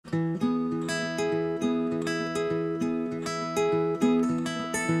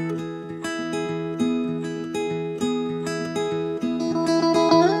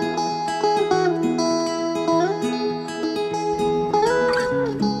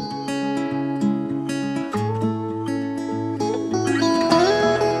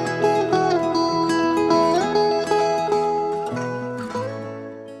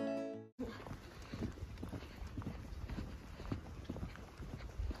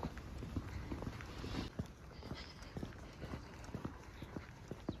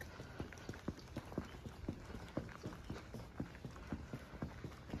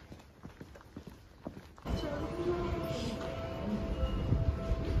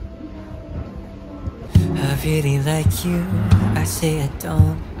really like you, I say I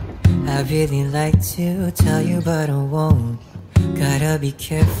don't. I really like to tell you but I won't. Gotta be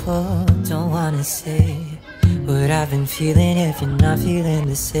careful, don't wanna say what I've been feeling if you're not feeling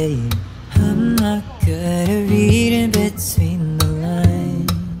the same. I'm not good at reading between the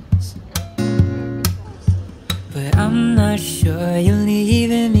lines, but I'm not sure you're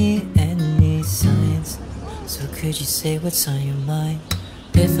leaving me any signs. So could you say what's on your mind?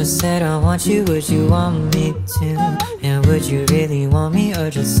 If I said I want you, would you want me to? And would you really want me or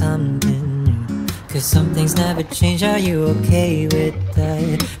just something new? Cause some things never change, are you okay with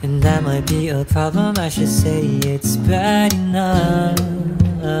that? And that might be a problem, I should say it's bad enough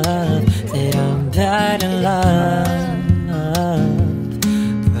that I'm bad in love.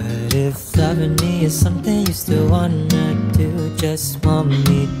 But if loving me is something you still wanna do, just want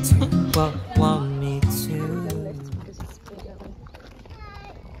me to, want me to.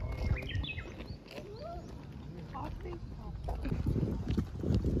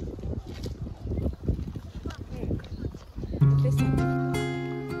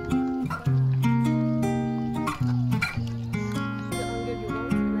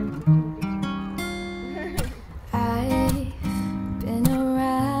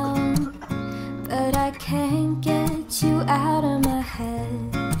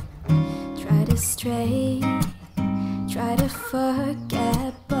 Try to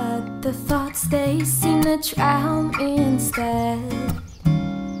forget, but the thoughts, they seem to drown me instead.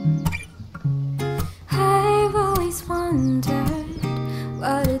 I've always wondered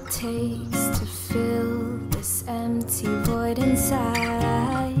what it takes to fill this empty void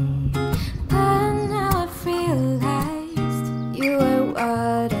inside, but now I've realized you were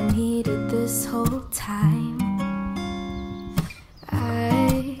what I needed this whole time.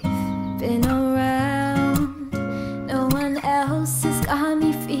 I've been around, no one else has got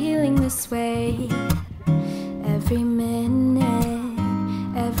me feeling this way. Every minute,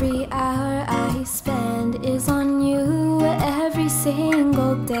 every hour I spend is on you every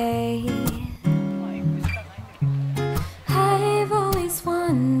single day. I've always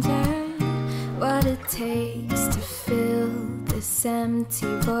wondered what it takes to fill this empty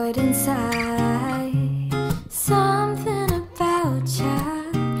void inside. Something about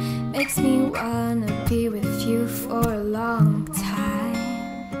you makes me wanna be with you for a long time.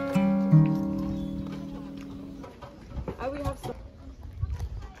 I will have some.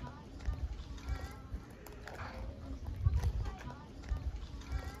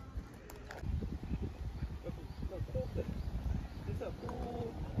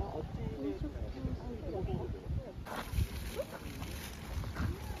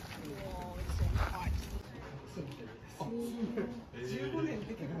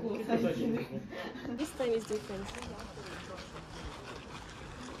 This time is different.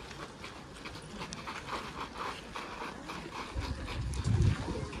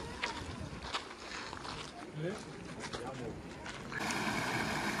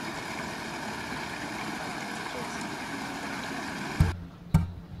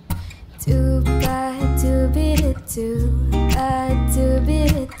 Do ba do be do do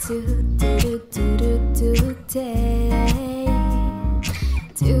be do do day.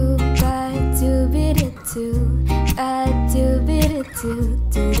 Do ba do be do do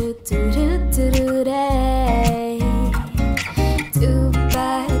be do day. Do ba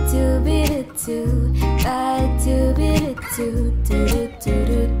do be do be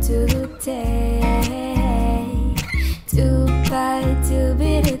do day. Do ba do be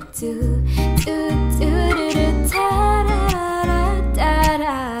do ta da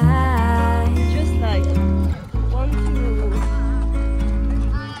da. Just like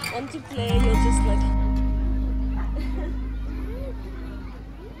want to play, you're just like.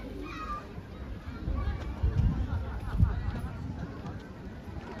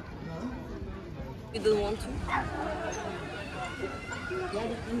 You don't want to?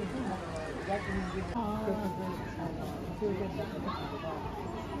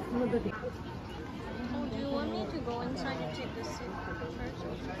 Oh, do you want me to go inside and take the seat first?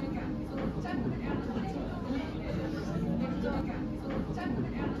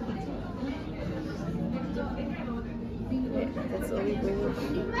 That's all we go.